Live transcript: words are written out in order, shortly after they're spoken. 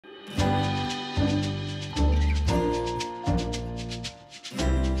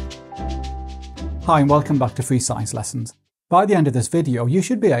Hi and welcome back to Free Science Lessons. By the end of this video, you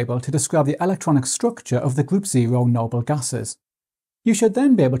should be able to describe the electronic structure of the group 0 noble gases. You should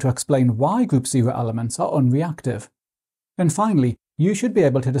then be able to explain why group 0 elements are unreactive. And finally, you should be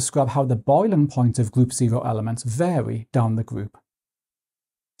able to describe how the boiling points of group 0 elements vary down the group.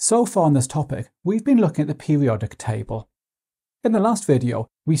 So far on this topic, we've been looking at the periodic table. In the last video,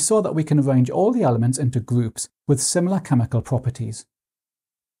 we saw that we can arrange all the elements into groups with similar chemical properties.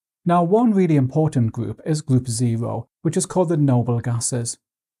 Now, one really important group is group 0, which is called the noble gases.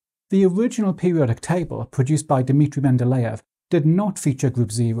 The original periodic table produced by Dmitry Mendeleev did not feature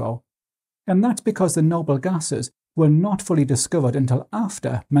group 0, and that's because the noble gases were not fully discovered until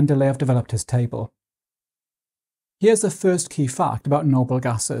after Mendeleev developed his table. Here's the first key fact about noble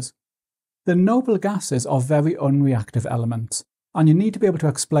gases. The noble gases are very unreactive elements, and you need to be able to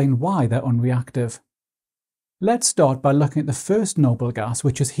explain why they're unreactive. Let's start by looking at the first noble gas,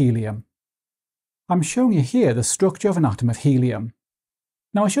 which is helium. I'm showing you here the structure of an atom of helium.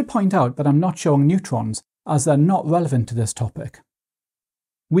 Now I should point out that I'm not showing neutrons, as they're not relevant to this topic.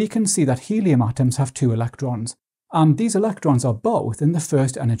 We can see that helium atoms have 2 electrons, and these electrons are both in the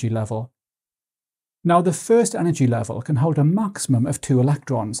first energy level. Now the first energy level can hold a maximum of 2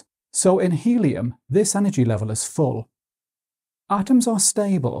 electrons, so in helium this energy level is full. Atoms are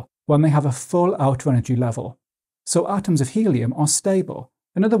stable when they have a full outer energy level. So atoms of helium are stable,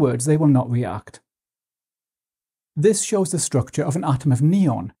 in other words, they will not react. This shows the structure of an atom of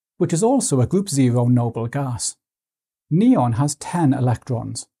neon, which is also a group 0 noble gas. Neon has 10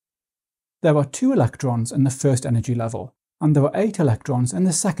 electrons. There are 2 electrons in the first energy level, and there are 8 electrons in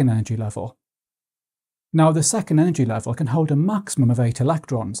the second energy level. Now the second energy level can hold a maximum of 8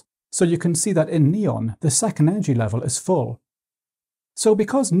 electrons, so you can see that in neon the second energy level is full. So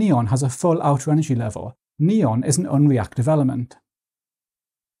because neon has a full outer energy level, neon is an unreactive element.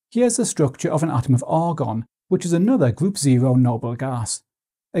 Here's the structure of an atom of argon, which is another group 0 noble gas.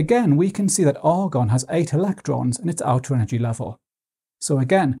 Again, we can see that argon has 8 electrons in its outer energy level. So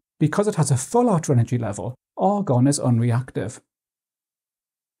again, because it has a full outer energy level, argon is unreactive.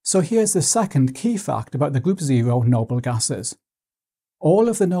 So here's the second key fact about the group 0 noble gases. All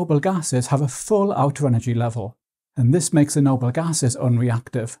of the noble gases have a full outer energy level, and this makes the noble gases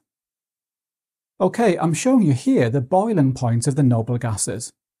unreactive. Okay, I'm showing you here the boiling points of the noble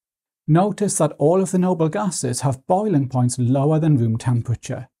gases. Notice that all of the noble gases have boiling points lower than room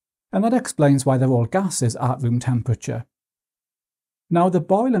temperature, and that explains why they're all gases at room temperature. Now the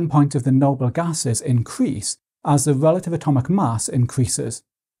boiling point of the noble gases increase as the relative atomic mass increases.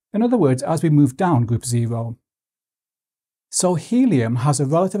 In other words, as we move down group 0. So helium has a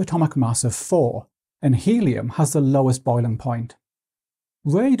relative atomic mass of 4, and helium has the lowest boiling point.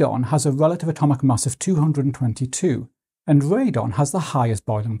 Radon has a relative atomic mass of 222, and radon has the highest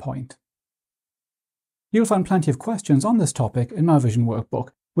boiling point. You'll find plenty of questions on this topic in my revision workbook,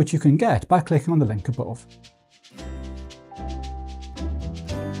 which you can get by clicking on the link above.